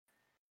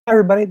Hi,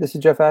 everybody. This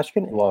is Jeff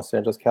Ashkin in Los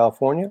Angeles,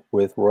 California,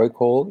 with Roy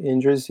Cole in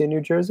Jersey City, New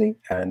Jersey,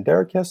 and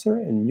Derek Kessler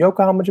in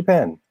Yokohama,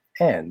 Japan.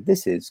 And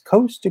this is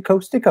Coast to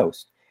Coast to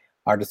Coast,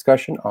 our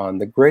discussion on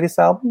the greatest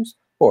albums,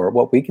 or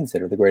what we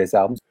consider the greatest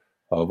albums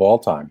of all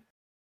time.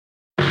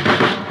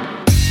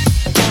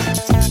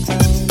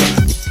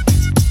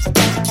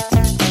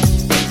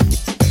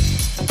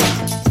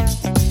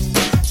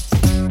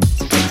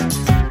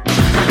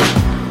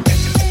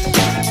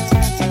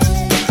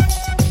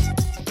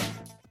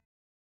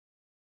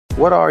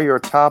 What are your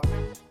top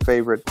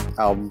favorite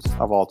albums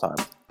of all time?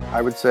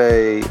 I would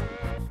say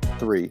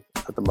 3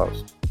 at the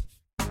most.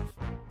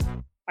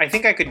 I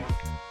think I could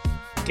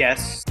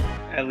guess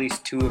at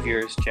least 2 of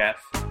yours,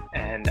 Jeff.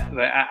 But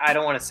I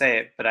don't want to say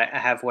it, but I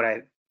have what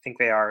I think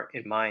they are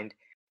in mind.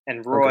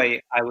 And Roy,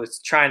 Okay. I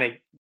was trying to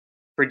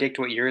predict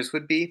what yours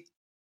would be,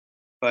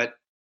 but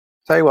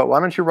Tell you what, why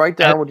don't you write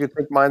down what you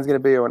think mine's going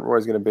to be or what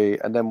Roy's going to be,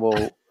 and then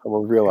we'll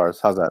reveal ours.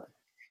 How's that?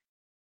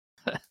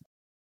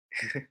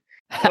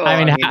 well,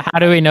 I mean, how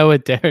do we know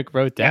what Derek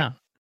wrote down?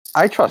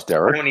 I trust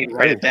Derek. I don't need to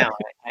write it down.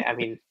 I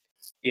mean,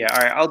 yeah.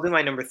 All right, I'll do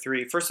my number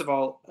 3. First of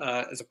all,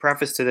 as a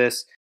preface to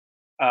this,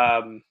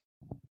 2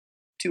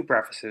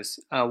 prefaces.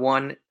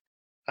 One,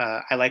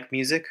 I like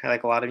music. I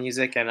like a lot of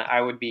music, and I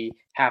would be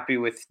happy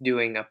with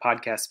doing a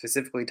podcast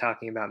specifically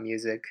talking about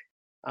music.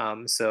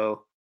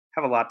 So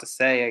have a lot to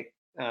say,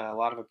 a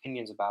lot of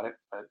opinions about it,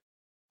 but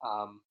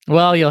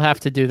well, you'll have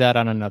to do that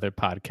on another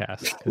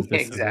podcast.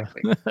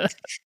 Exactly.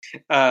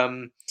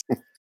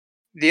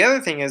 The other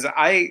thing is,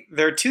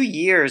 there are 2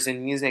 years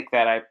in music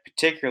that I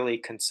particularly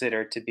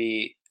consider to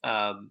be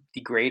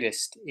the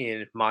greatest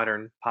in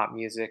modern pop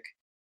music,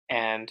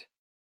 and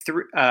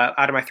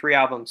out of my 3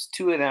 albums,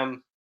 2 of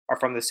them are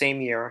from the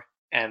same year,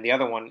 and the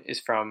other one is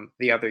from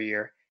the other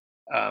year.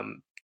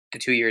 The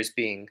 2 years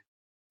being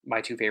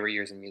my 2 favorite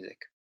years in music.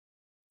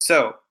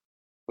 So,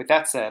 with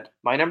that said,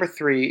 my number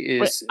 3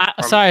 is.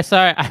 Sorry.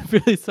 I'm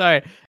really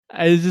sorry.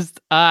 I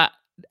just now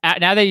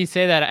that you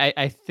say that,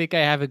 I think I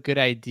have a good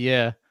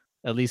idea.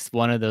 At least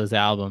one of those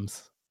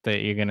albums that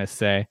you're gonna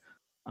say.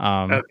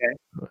 Okay.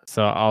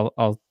 So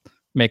I'll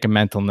make a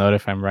mental note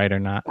if I'm right or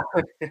not.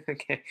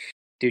 Okay.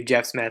 Do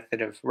Jeff's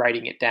method of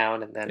writing it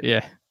down, and then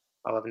yeah,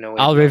 I'll have no.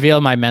 I'll reveal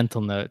my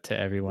mental note to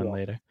everyone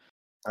later.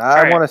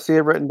 I want to see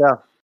it written down.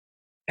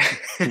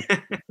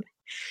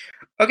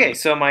 Okay,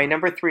 so my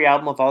number 3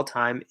 album of all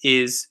time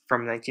is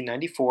from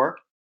 1994.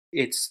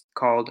 It's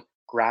called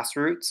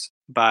Grassroots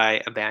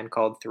by a band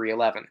called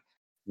 311.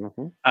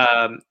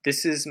 Mm-hmm.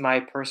 This is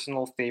my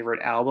personal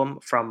favorite album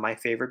from my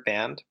favorite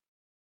band.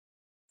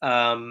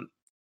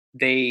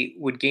 They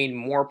would gain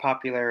more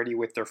popularity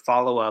with their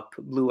follow-up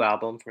Blue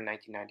album from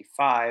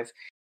 1995,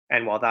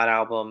 and while that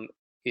album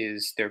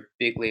is their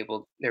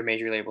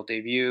major label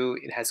debut,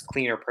 it has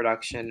cleaner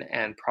production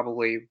and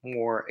probably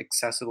more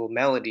accessible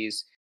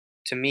melodies.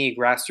 To me,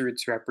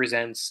 Grassroots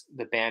represents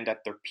the band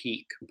at their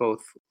peak,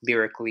 both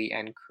lyrically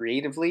and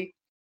creatively.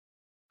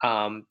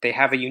 They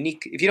have a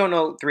unique. If you don't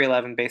know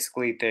 311,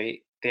 basically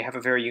they have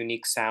a very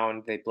unique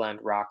sound. They blend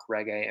rock,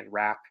 reggae, and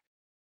rap.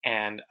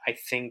 And I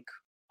think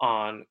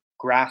on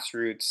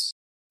Grassroots,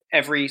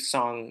 every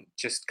song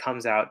just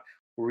comes out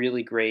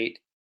really great.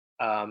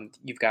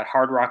 You've got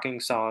hard rocking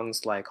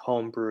songs like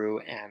Homebrew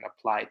and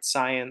Applied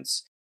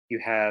Science. You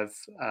have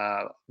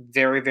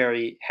very,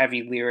 very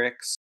heavy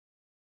lyrics.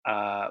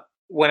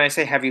 When I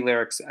say heavy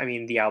lyrics, I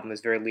mean the album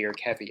is very lyric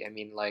heavy. I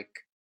mean, like,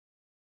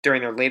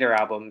 during their later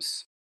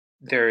albums,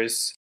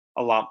 there's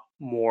a lot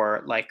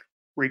more like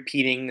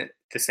repeating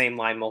the same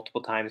line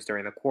multiple times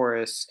during the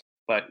chorus.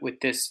 But with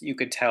this, you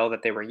could tell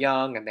that they were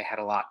young and they had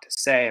a lot to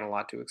say and a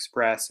lot to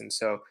express. And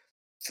so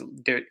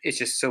it's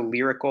just so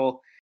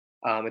lyrical.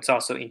 It's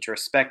also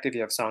introspective. You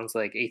have songs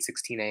like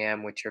 8:16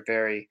 a.m., which are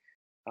very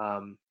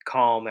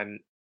calm and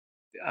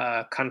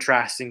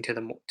contrasting to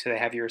the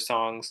heavier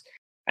songs.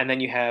 And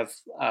then you have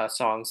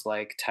songs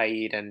like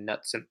Taid and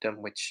Nut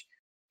Symptom, which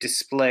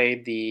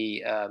display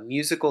the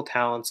musical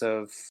talents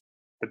of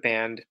the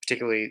band,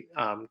 particularly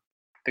the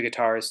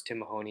guitarist Tim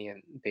Mahoney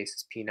and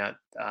bassist Peanut.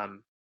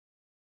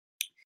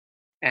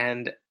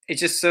 And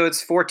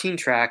it's 14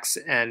 tracks,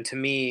 and to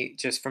me,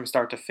 just from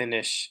start to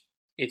finish,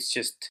 it's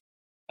just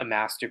a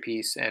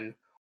masterpiece and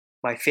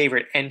my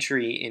favorite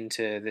entry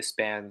into this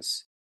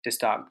band's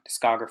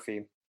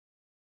discography.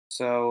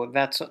 So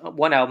that's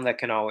one album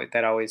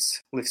that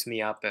always lifts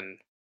me up and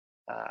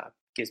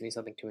gives me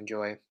something to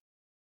enjoy.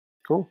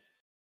 Cool.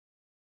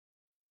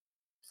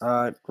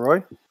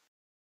 Roy,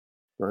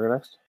 you're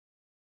next.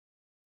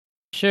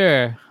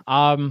 Sure.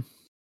 I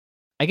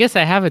guess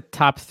I have a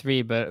top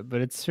 3, but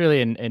it's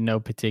really in no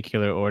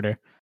particular order.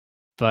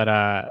 But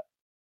I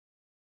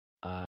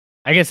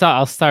guess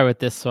I'll start with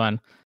this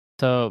one.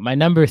 So my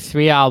number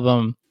 3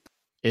 album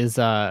is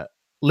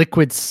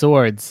Liquid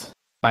Swords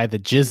by the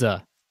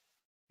GZA.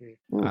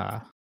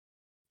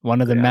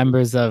 One of the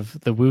members of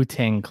the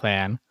Wu-Tang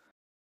Clan,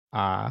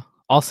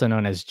 also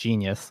known as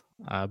Genius,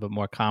 but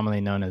more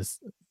commonly known as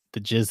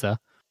the GZA.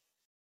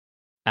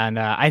 And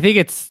I think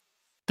it's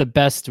the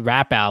best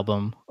rap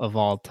album of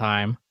all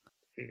time.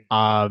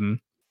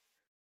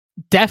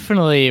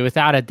 definitely,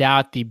 without a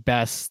doubt, the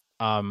best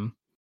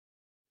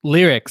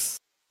lyrics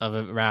of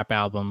a rap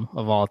album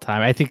of all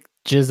time. I think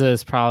GZA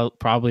is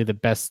probably the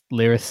best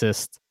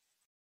lyricist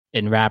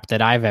in rap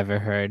that I've ever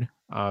heard.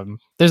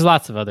 There's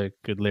lots of other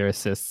good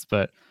lyricists,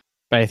 but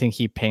I think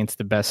he paints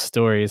the best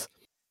stories.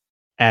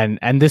 And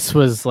this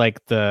was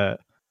like the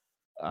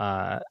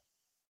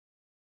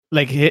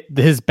like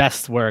his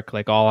best work,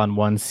 like all on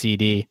one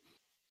CD.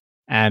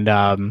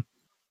 And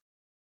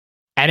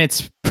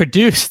it's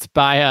produced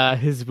by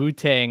his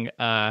Wu-Tang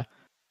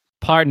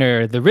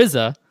partner, the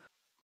RZA,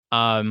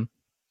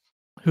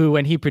 who,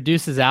 when he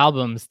produces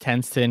albums,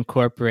 tends to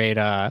incorporate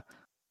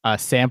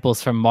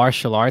samples from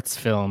martial arts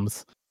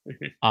films.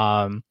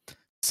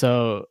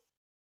 So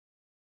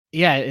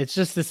yeah, it's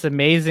just this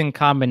amazing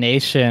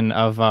combination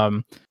of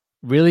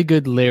really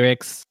good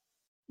lyrics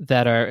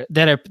that are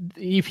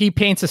he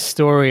paints a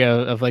story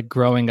of like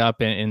growing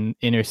up in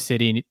inner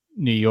city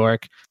New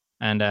York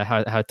and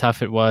how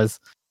tough it was,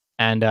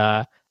 and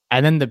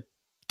then the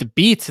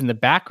beats in the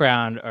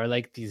background are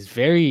like these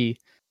very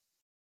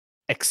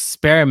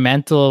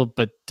experimental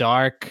but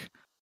dark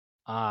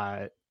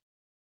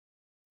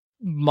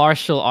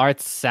martial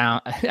arts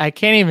sound. I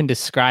can't even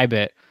describe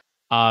it.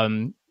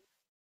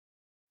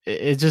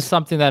 It's just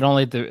something that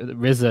only the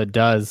RZA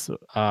does.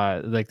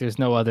 Like there's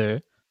no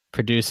other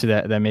producer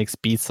that makes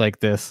beats like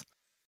this.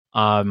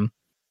 And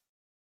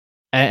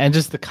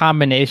just the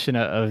combination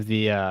of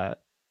the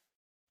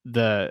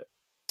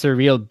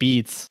surreal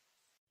beats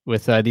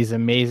with these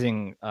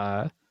amazing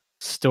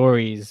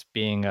stories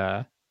being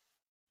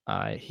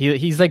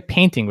he's like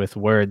painting with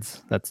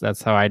words.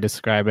 That's how I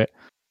describe it.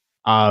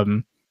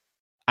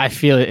 I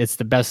feel it's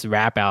the best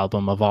rap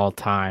album of all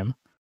time.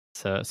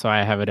 So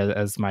I have it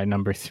as my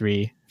number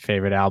 3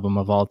 favorite album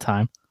of all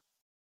time.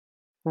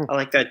 I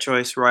like that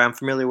choice, Roy. I'm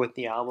familiar with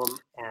the album,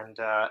 and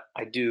I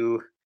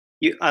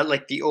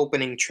like the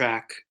opening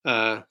track,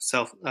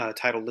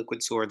 self-titled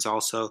 "Liquid Swords."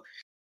 Also,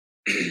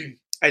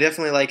 I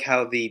definitely like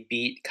how the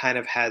beat kind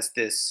of has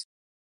this.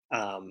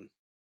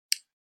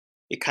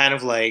 It kind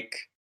of like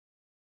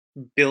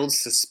builds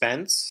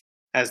suspense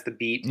as the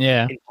beat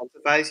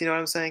intensifies. You know what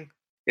I'm saying?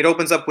 It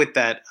opens up with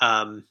that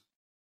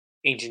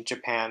ancient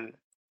Japan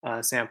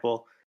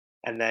sample,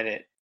 and then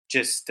it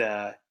just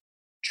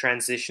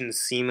transitions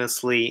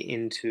seamlessly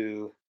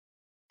into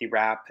the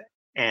rap,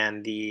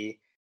 and the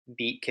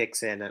beat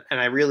kicks in, and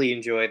I really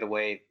enjoy the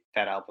way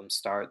that album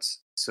starts.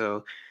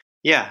 So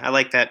yeah, I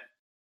like that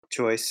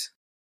choice,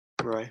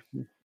 Roy.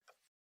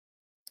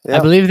 Yeah. I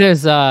believe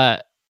there's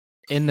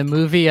in the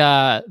movie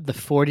the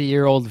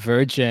 40-Year-Old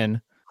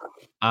Virgin,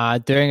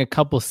 during a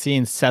couple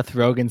scenes, Seth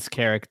Rogen's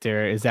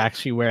character is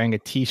actually wearing a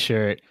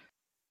t-shirt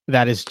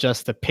that is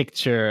just a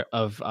picture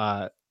of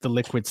the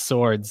Liquid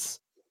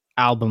Swords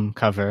album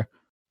cover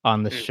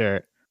on the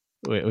shirt,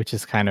 which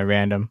is kind of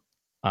random.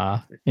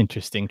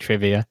 Interesting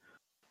trivia.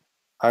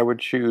 I would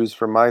choose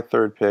for my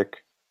third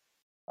pick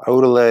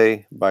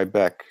Odelay by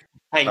Beck.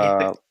 I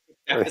didn't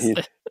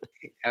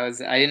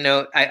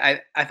know. I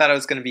thought it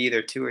was going to be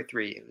either 2 or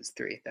 3. It was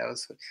 3. That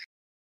was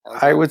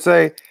I would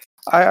say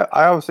I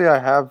obviously I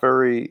have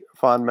very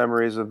fond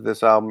memories of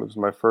this album. It was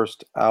my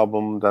first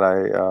album that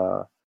I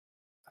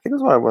think it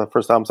was one of the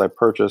first albums I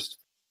purchased.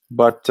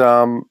 But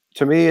to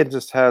me, it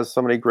just has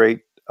so many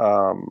great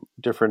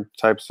different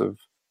types of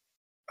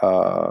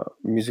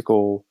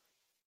musical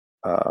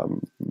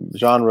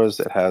genres.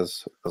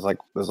 There's like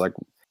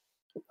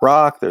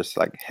rock, there's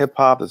like hip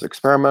hop, there's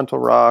experimental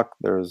rock,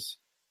 there's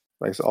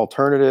like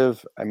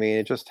alternative. I mean,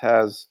 it just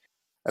has.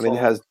 I mean, it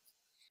has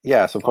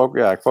some folk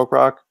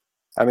rock.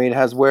 I mean, it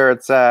has Where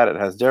It's At. It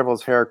has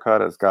Devil's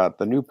Haircut. It's got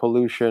The New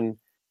Pollution.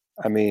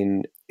 I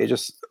mean, it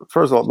just,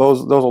 first of all,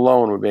 those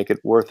alone would make it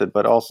worth it.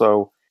 But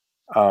also,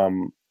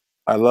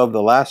 I love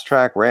the last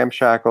track,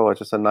 Ramshackle. It's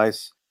just a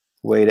nice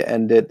way to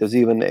end it. There's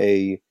even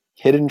a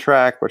hidden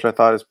track, which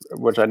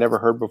I never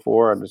heard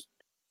before. It's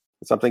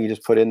something you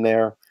just put in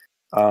there.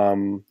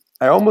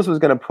 I almost was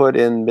going to put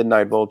in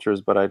Midnight Vultures,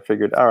 but I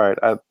figured, all right,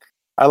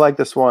 I like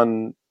this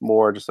one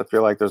more. Just I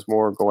feel like there's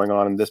more going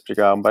on in this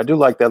particular album, but I do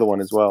like the other one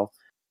as well.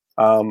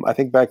 I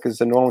think Beck is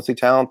enormously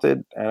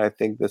talented, and I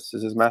think this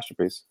is his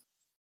masterpiece.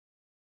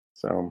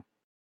 So,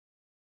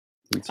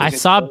 I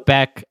saw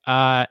Beck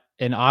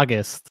in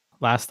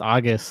last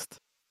August.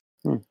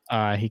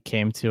 He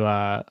came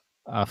to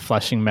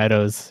Flushing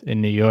Meadows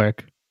in New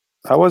York.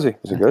 How was he?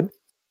 Was he good?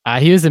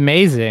 He was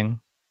amazing.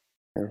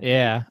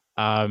 Yeah.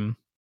 Awesome.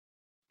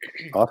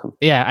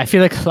 Yeah, I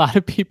feel like a lot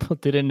of people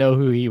didn't know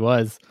who he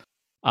was.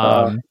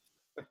 You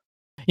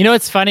know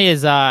what's funny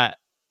is the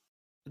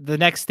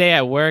next day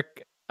at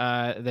work,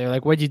 they're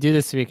like, "What'd you do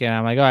this weekend?"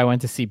 I'm like, "Oh, I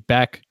went to see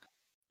Beck,"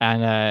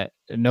 and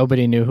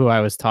nobody knew who I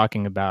was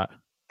talking about.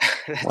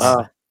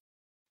 Wow,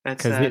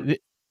 because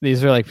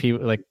these are like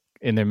people like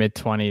in their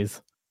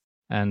mid-20s,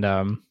 and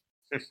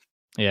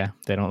yeah,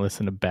 they don't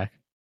listen to Beck.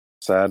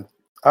 Sad.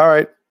 All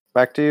right,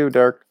 back to you,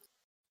 Derek.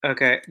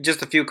 Okay,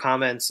 just a few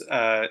comments.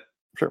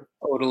 Sure.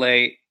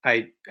 Odelay,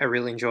 I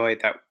really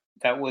enjoyed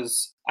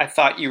I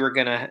thought you were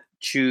gonna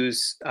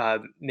choose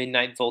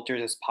Midnight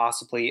Vultures as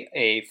possibly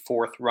a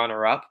fourth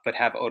runner-up, but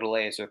have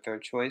Odelay as your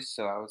third choice.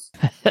 So I was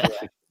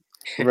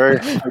Very,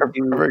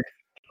 do- very.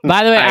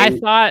 By the way, I I-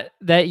 thought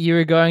that you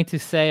were going to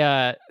say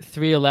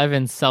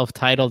 311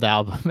 self-titled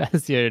album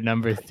as your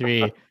number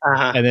 3,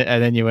 uh-huh. and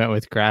then you went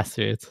with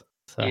Grassroots.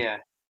 So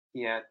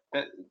Yeah,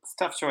 it's a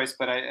tough choice,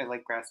 but I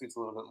like Grassroots a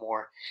little bit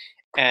more.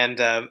 And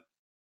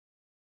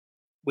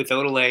with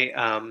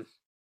Odelay,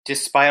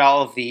 despite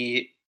all of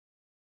the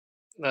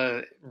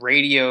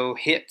radio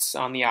hits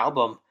on the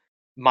album,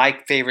 my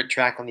favorite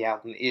track on the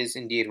album is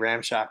indeed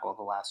Ramshackle,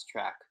 the last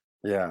track.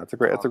 Yeah, it's a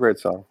great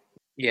song.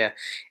 Yeah,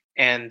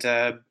 and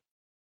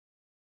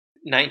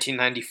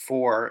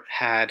 1994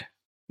 had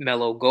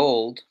Mellow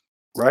Gold,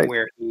 Right.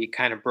 where he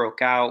kind of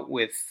broke out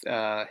with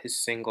his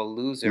single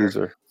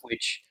Loser,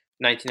 which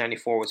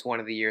 1994 was one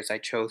of the years I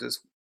chose as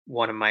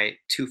one of my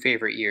 2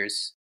 favorite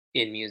years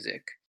in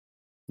music.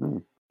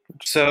 Mm.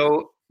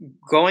 So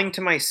going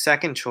to my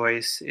second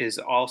choice is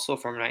also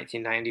from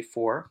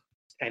 1994,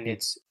 and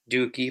it's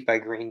Dookie by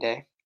Green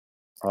Day.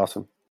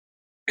 Awesome.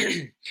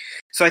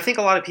 So I think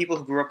a lot of people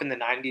who grew up in the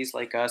 90s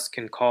like us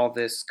can call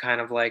this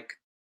kind of like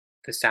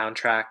the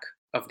soundtrack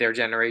of their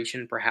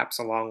generation, perhaps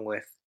along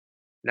with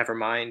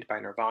Nevermind by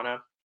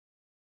Nirvana.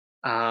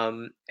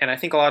 And I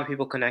think a lot of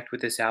people connect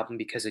with this album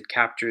because it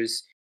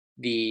captures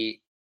the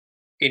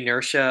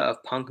inertia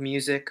of punk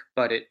music,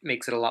 but it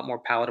makes it a lot more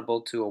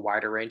palatable to a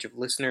wider range of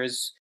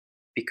listeners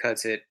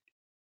because it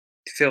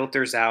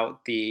filters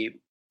out the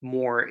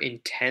more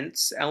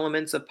intense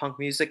elements of punk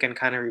music and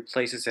kind of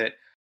replaces it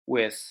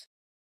with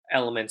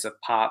elements of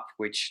pop,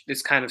 which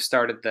this kind of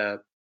started the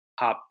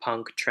pop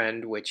punk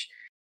trend, which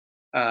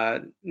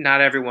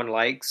not everyone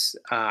likes.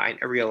 I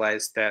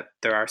realize that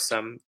there are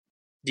some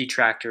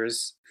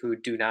detractors who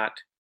do not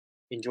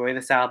enjoy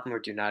this album or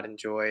do not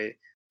enjoy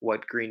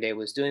what Green Day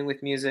was doing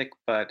with music,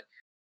 but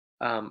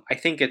I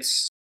think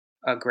it's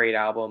a great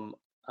album.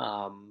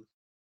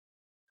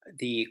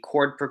 The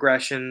chord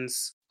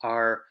progressions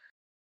are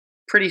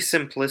pretty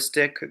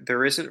simplistic.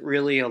 There isn't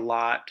really a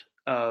lot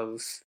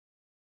of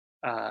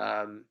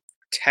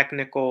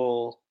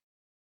technical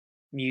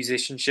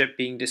musicianship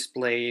being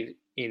displayed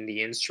in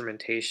the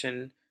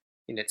instrumentation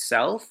in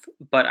itself,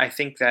 but I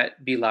think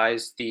that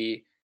belies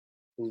the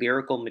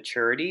lyrical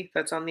maturity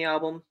that's on the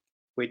album,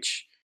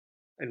 which,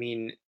 I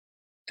mean,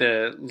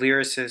 the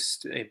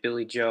lyricist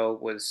Billy Joe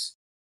was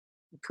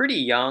pretty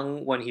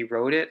young when he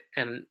wrote it,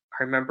 and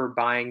I remember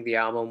buying the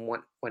album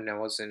when I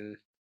was in,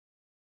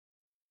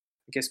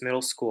 I guess,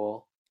 middle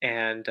school,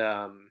 and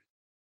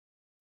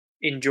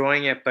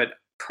enjoying it, but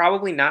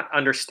probably not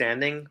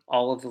understanding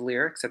all of the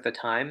lyrics at the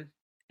time.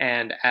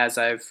 And as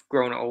I've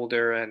grown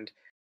older and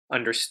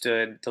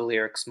understood the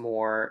lyrics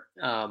more,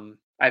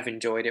 I've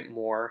enjoyed it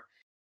more.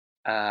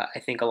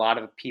 I think a lot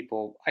of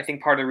people, I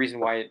think part of the reason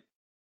why it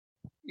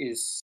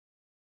is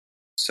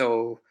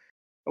so,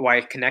 why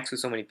it connects with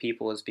so many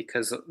people is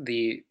because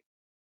the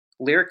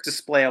lyrics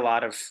display a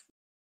lot of,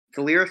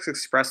 the lyrics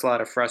express a lot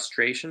of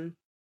frustration.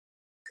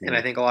 And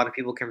I think a lot of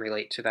people can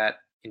relate to that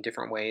in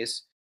different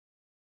ways.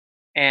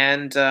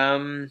 And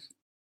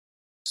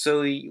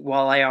so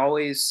while I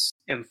always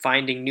am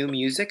finding new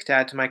music to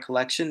add to my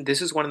collection,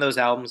 this is one of those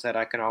albums that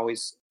I can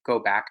always go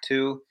back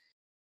to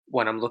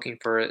when I'm looking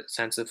for a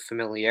sense of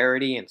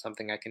familiarity and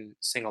something I can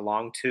sing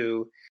along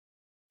to.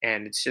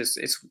 And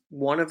it's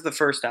one of the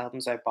first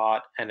albums I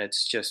bought, and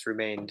it's just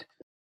remained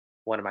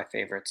one of my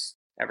favorites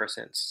ever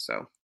since.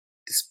 So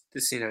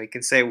this you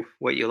can say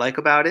what you like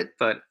about it,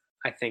 but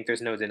I think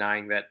there's no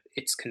denying that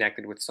it's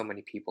connected with so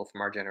many people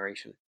from our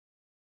generation.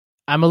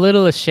 I'm a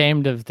little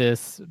ashamed of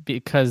this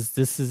because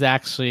this is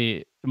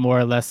actually more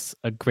or less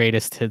a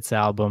greatest hits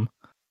album.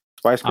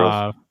 Spice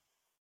Girls.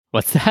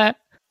 What's that?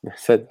 I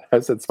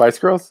said Spice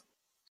Girls.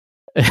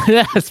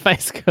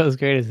 Spice Girls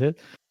greatest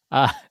hits.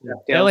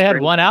 They only had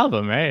one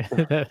album, right?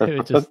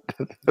 It just...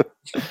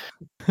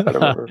 I don't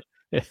remember.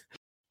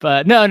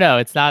 But no,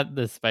 it's not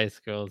the Spice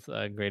Girls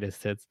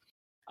greatest hits.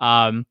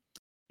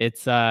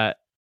 It's the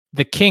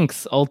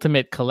Kinks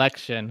Ultimate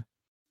Collection.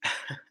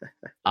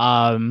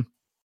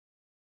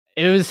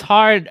 It was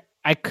hard.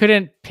 I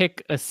couldn't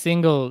pick a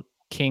single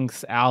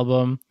Kinks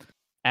album,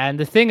 and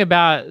the thing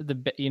about the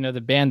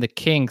band The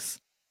Kinks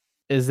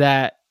is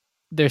that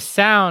their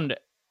sound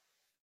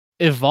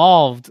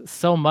evolved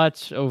so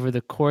much over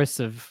the course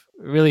of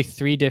really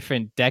 3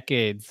 different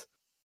decades,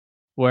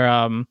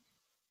 where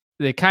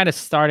they kind of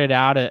started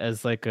out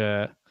as like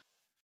a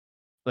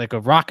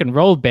rock and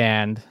roll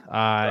band,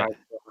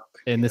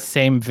 in the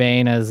same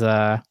vein as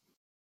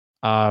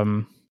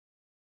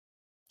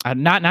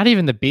not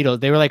even the Beatles.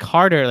 They were like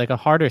a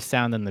harder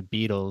sound than the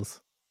Beatles.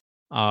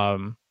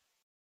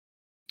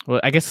 Well,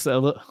 I guess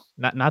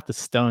not the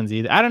Stones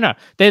either. I don't know.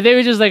 They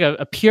were just like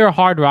a pure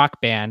hard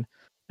rock band,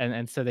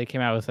 and so they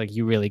came out with like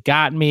You Really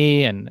Got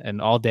Me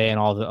and All Day and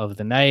All of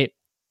the Night,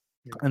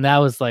 and that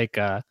was like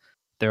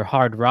their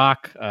hard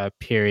rock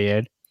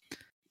period.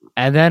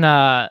 And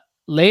then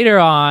later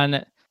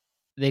on,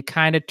 they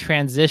kind of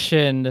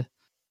transitioned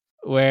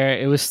where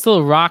it was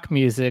still rock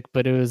music,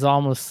 but it was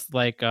almost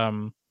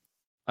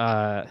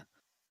uh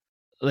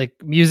like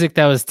music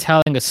that was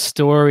telling a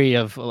story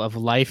of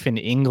life in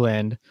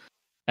England.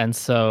 And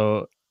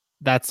so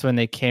that's when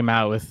they came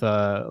out with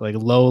like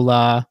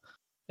Lola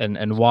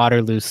and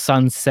Waterloo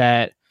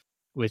Sunset,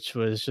 which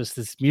was just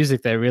this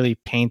music that really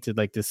painted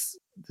like this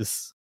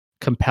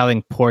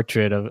compelling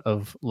portrait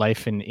of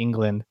life in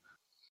England.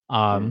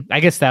 I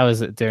guess that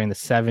was during the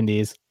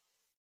 70s.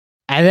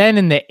 And then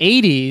in the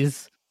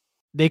 80s,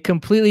 they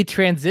completely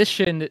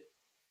transitioned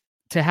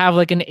to have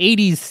like an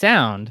 80s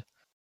sound.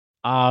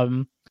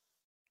 And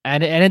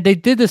they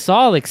did this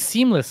all like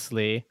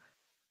seamlessly.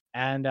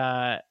 And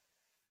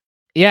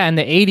yeah, in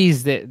the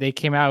 80s they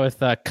came out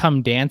with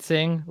Come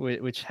Dancing,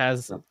 which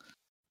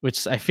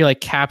I feel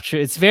like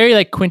it's very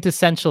like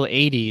quintessential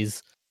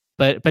 80s,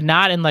 but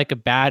not in like a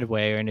bad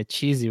way or in a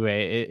cheesy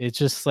way. It's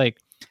just like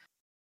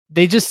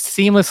they just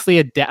seamlessly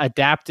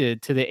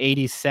adapted to the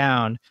 80s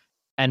sound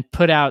and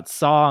put out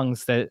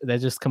songs that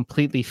just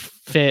completely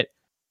fit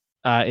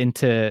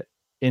into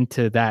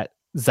that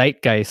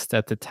zeitgeist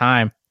at the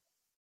time.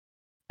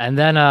 And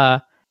then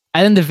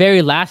the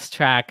very last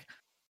track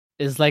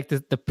is like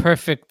the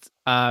perfect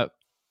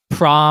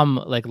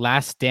prom like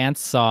last dance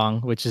song,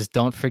 which is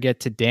Don't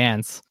Forget to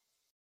Dance.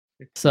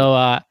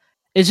 So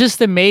it's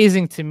just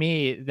amazing to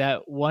me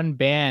that one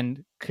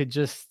band could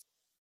just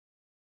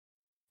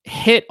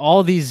hit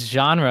all these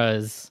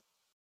genres,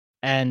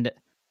 and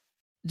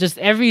just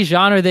every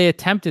genre they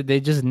attempted, they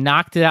just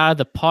knocked it out of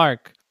the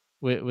park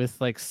with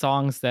like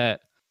songs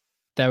that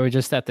were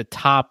just at the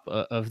top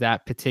of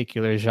that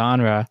particular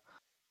genre.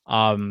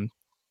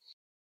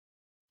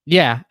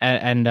 Yeah,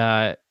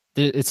 and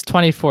it's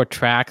 24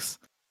 tracks,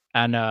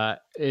 and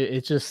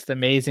it's just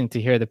amazing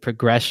to hear the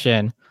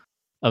progression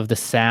of the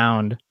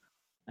sound.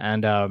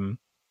 And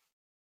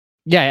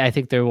yeah, I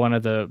think they're one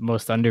of the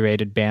most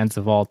underrated bands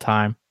of all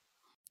time,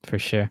 for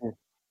sure.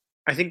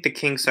 I think the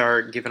Kinks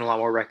are given a lot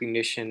more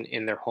recognition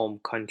in their home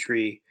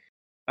country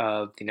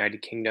of the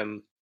United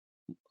Kingdom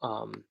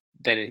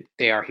than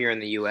they are here in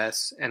the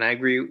U.S. And I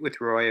agree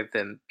with Roy of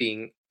them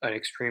being an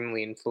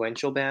extremely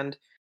influential band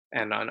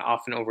and an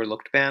often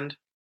overlooked band,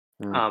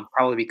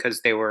 probably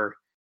because they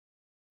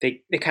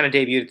kind of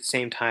debuted at the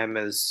same time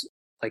as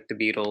like the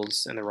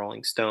Beatles and the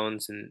Rolling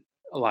Stones, and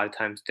a lot of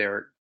times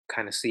they're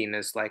kind of seen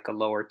as like a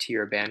lower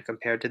tier band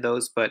compared to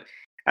those. But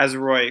as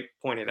Roy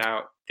pointed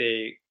out,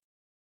 they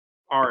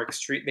are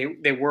extreme.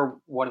 They were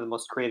one of the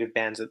most creative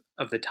bands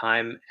of the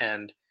time,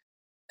 and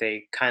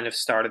they kind of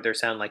started their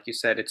sound, like you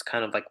said. It's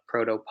kind of like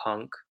proto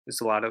punk.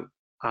 Is a lot of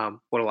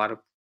what a lot of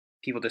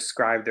people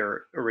describe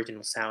their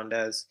original sound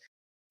as.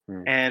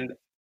 And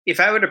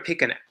if I were to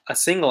pick a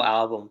single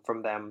album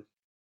from them,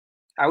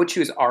 I would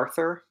choose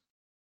Arthur.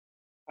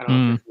 I don't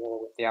know if you're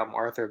familiar with the album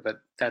Arthur, but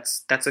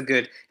that's a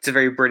good. It's a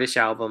very British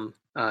album,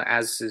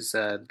 as is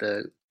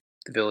the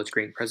Village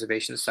Green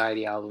Preservation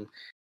Society album.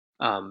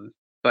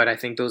 But I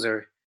think those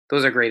are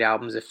great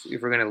albums. If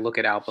we're going to look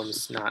at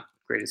albums, not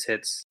greatest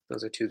hits,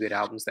 those are two good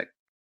albums that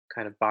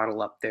kind of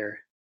bottle up their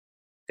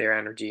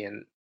energy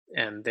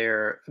and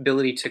their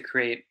ability to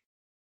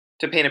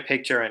paint a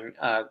picture and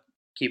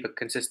keep a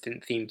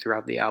consistent theme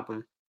throughout the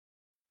album.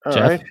 All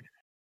right.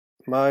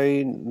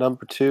 My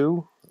number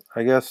 2,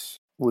 I guess,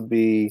 would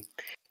be.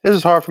 This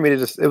is hard for me to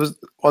just. It was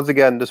once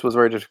again. This was a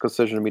very difficult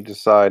decision for me to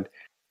decide.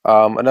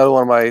 Another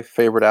one of my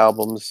favorite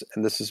albums,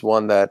 and this is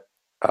one that,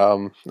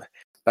 not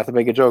to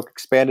make a joke,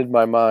 expanded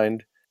my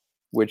mind,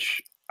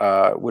 which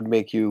would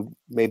make you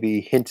maybe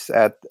hints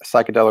at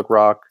psychedelic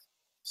rock.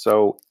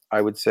 So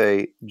I would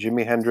say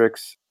Jimi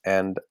Hendrix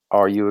and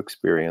Are You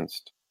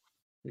Experienced?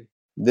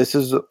 This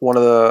is one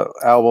of the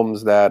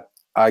albums that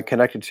I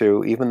connected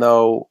to, even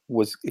though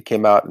it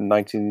came out in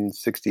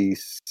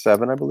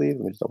 1967, I believe.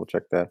 Let me just double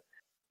check that.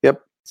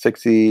 Yep,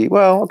 60.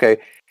 Well, okay,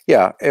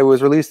 yeah, it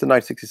was released in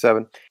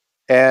 1967,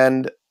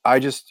 and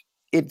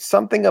it's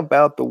something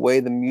about the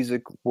way the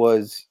music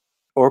was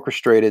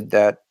orchestrated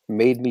that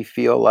made me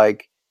feel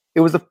like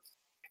it was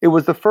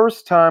the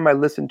first time I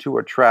listened to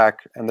a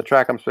track, and the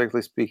track I'm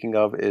specifically speaking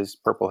of is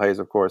Purple Haze,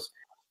 of course.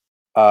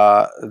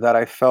 That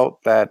I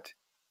felt that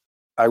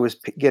I was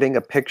getting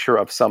a picture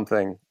of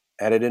something,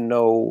 and I didn't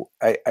know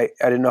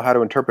how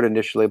to interpret it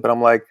initially, but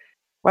I'm like,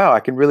 wow, I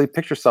can really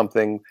picture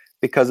something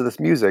because of this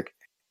music.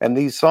 And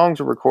these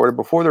songs were recorded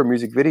before there were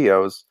music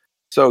videos,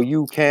 so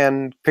you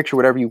can picture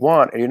whatever you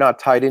want, and you're not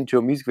tied into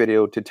a music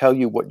video to tell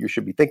you what you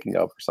should be thinking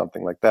of or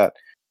something like that.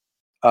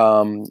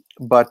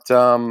 But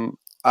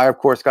I, of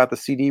course, got the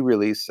CD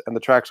release, and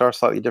the tracks are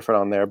slightly different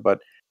on there.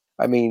 But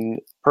I mean,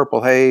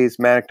 Purple Haze,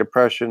 Manic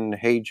Depression,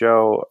 Hey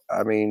Joe,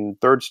 I mean,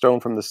 Third Stone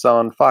from the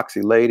Sun,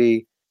 Foxy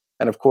Lady,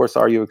 and of course,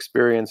 Are You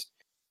Experienced?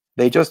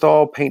 They just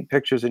all paint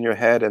pictures in your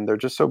head, and they're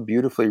just so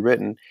beautifully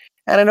written.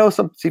 And I know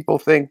some people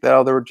think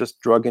that, they were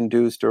just drug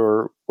induced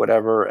or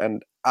whatever.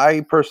 And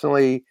I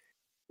personally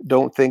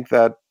don't think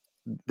that.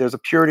 There's a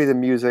purity to the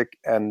music,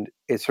 and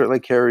it certainly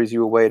carries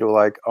you away to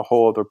like a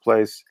whole other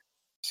place.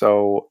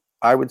 So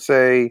I would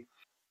say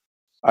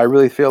I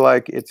really feel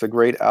like it's a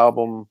great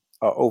album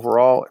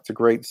overall. It's a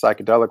great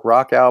psychedelic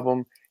rock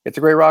album. it's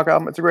a great rock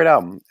album. It's a great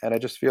album, and I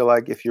just feel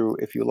like if you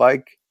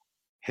like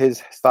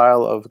his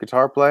style of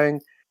guitar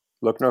playing,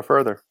 look no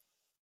further.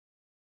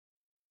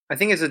 I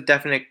think it's a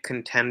definite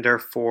contender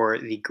for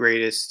the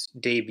greatest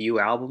debut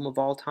album of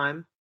all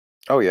time.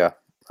 Oh yeah,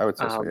 I would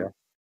say so. Yeah,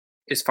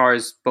 as far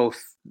as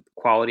both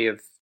quality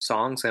of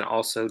songs and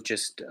also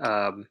just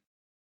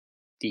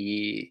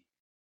the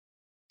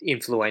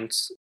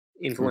influence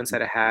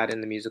that it had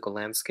in the musical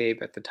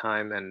landscape at the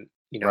time, and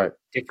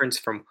difference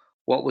from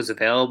what was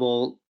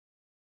available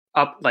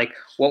like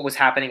what was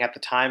happening at the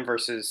time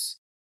versus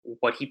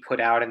what he put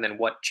out and then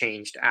what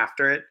changed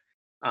after it.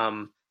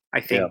 I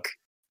think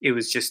it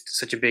was just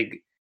such a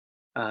big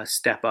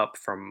step up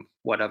from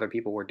what other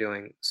people were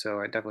doing. So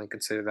I definitely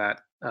consider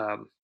that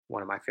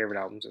one of my favorite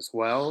albums as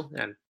well.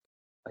 And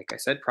like I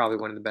said, probably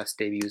one of the best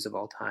debuts of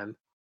all time.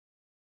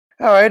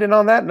 All right. And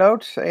on that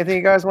note, anything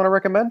you guys want to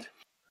recommend?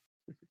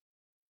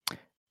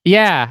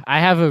 Yeah, I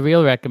have a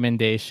real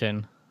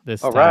recommendation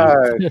this time.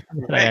 Right.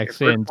 That I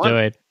actually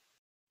enjoyed.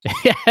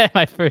 Yeah,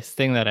 my first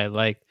thing that I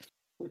liked.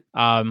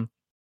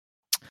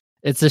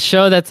 It's a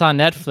show that's on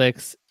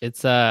Netflix.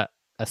 It's a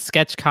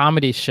sketch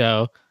comedy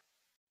show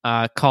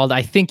called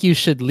I Think You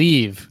Should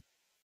Leave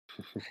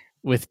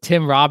with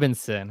Tim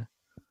Robinson.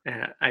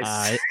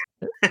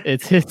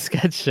 It's his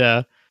sketch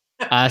show.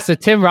 So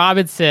Tim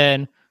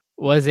Robinson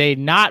was a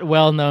not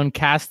well-known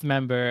cast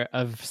member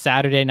of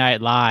Saturday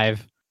Night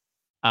Live.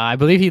 I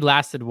believe he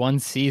lasted one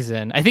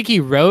season. I think he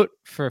wrote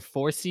for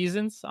 4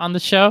 seasons on the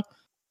show,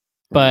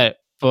 but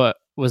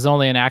was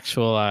only an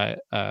actual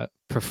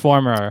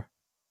performer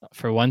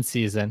for 1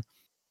 season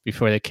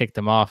before they kicked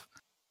him off.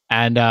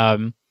 And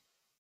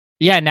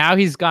now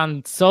he's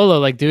gone solo,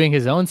 like doing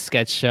his own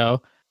sketch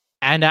show.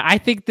 And I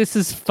think this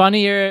is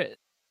funnier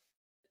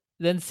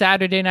than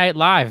Saturday Night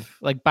Live,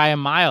 like by a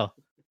mile.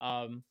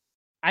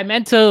 I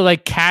meant to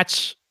like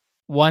catch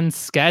one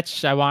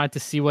sketch. I wanted to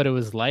see what it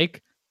was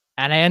like.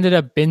 And I ended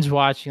up binge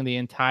watching the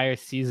entire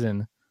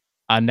season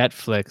on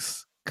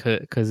Netflix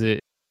because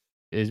it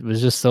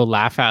was just so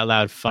laugh out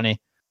loud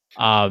funny.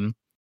 I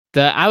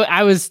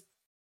was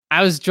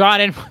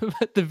drawn in.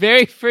 The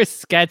very first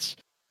sketch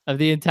of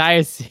the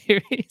entire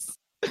series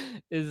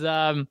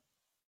is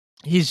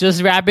he's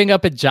just wrapping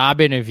up a job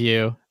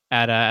interview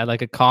at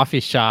like a coffee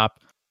shop,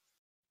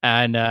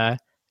 and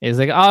he's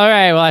like, "All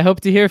right, well, I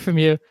hope to hear from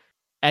you."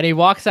 And he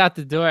walks out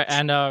the door,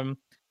 and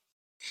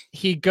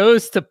he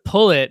goes to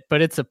pull it, but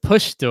it's a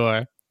push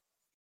door.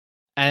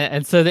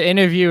 And so the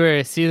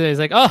interviewer sees it. He's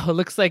like, "Oh, it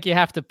looks like you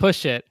have to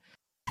push it."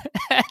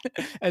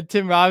 And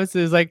Tim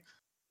Robinson is like,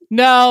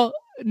 No,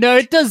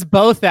 it does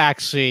both,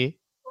 actually.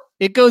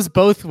 It goes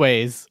both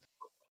ways."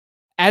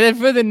 And then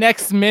for the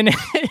next minute,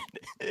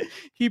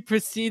 he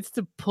proceeds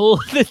to pull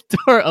the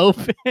door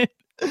open,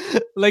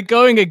 like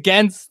going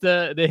against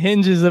the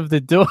hinges of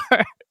the door.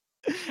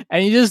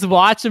 And you just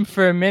watch him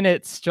for a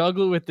minute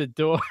struggle with the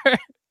door.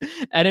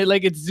 And it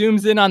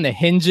zooms in on the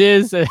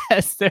hinges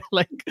as they're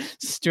like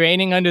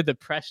straining under the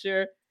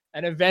pressure.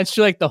 And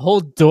eventually the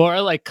whole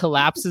door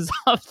collapses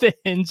off the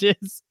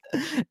hinges.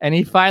 And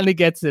he finally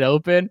gets it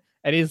open.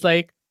 And he's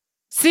like,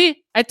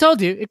 "See, I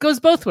told you, it goes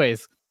both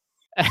ways."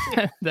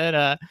 And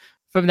then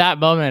from that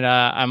moment,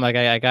 I'm like,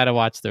 I gotta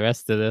watch the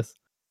rest of this.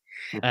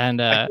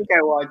 And I think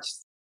I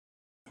watched.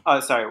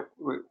 Oh, sorry.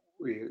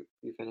 We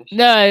finished?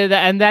 No,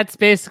 and that's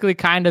basically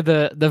kind of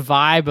the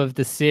vibe of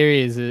the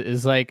series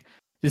is like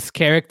this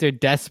character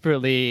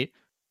desperately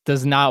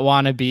does not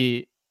want to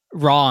be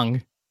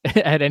wrong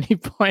at any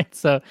point,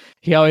 so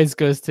he always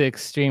goes to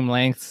extreme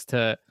lengths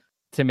to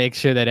make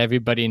sure that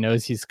everybody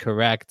knows he's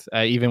correct,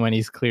 even when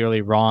he's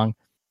clearly wrong.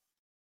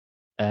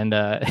 And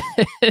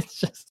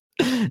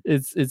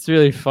it's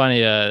really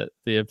funny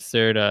the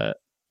absurd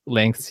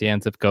lengths he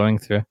ends up going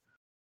through.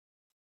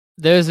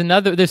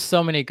 There's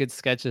so many good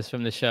sketches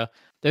from the show.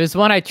 There's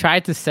one I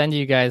tried to send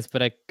you guys,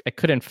 but I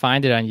couldn't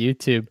find it on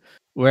YouTube,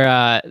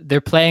 where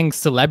they're playing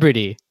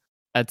celebrity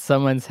at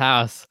someone's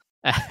house.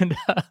 And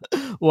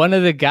one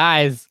of the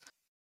guys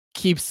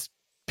keeps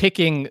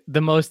picking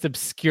the most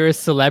obscure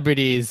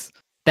celebrities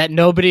that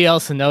nobody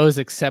else knows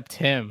except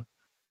him.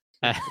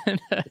 And,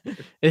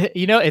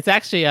 it's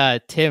actually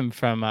Tim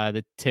from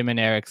the Tim and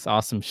Eric's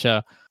Awesome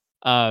Show.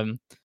 And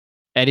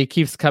he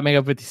keeps coming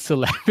up with these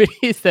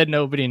celebrities that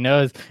nobody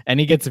knows, and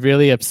he gets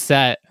really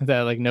upset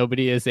that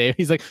nobody is able.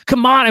 He's like,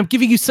 "Come on, I'm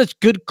giving you such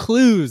good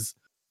clues."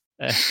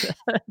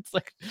 It's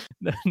like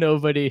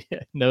nobody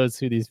knows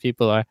who these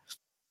people are.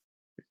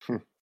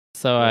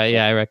 So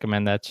I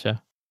recommend that show.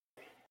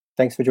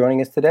 Thanks for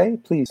joining us today.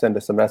 Please send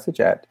us a message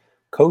at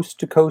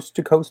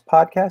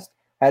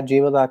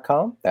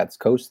coast2coast2coastpodcast@gmail.com. That's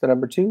coast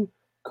 2,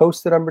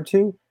 coast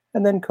 2,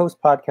 and then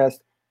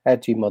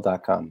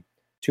coastpodcast@gmail.com.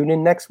 Tune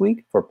in next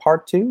week for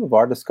part 2 of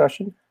our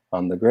discussion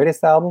on the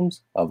greatest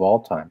albums of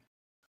all time.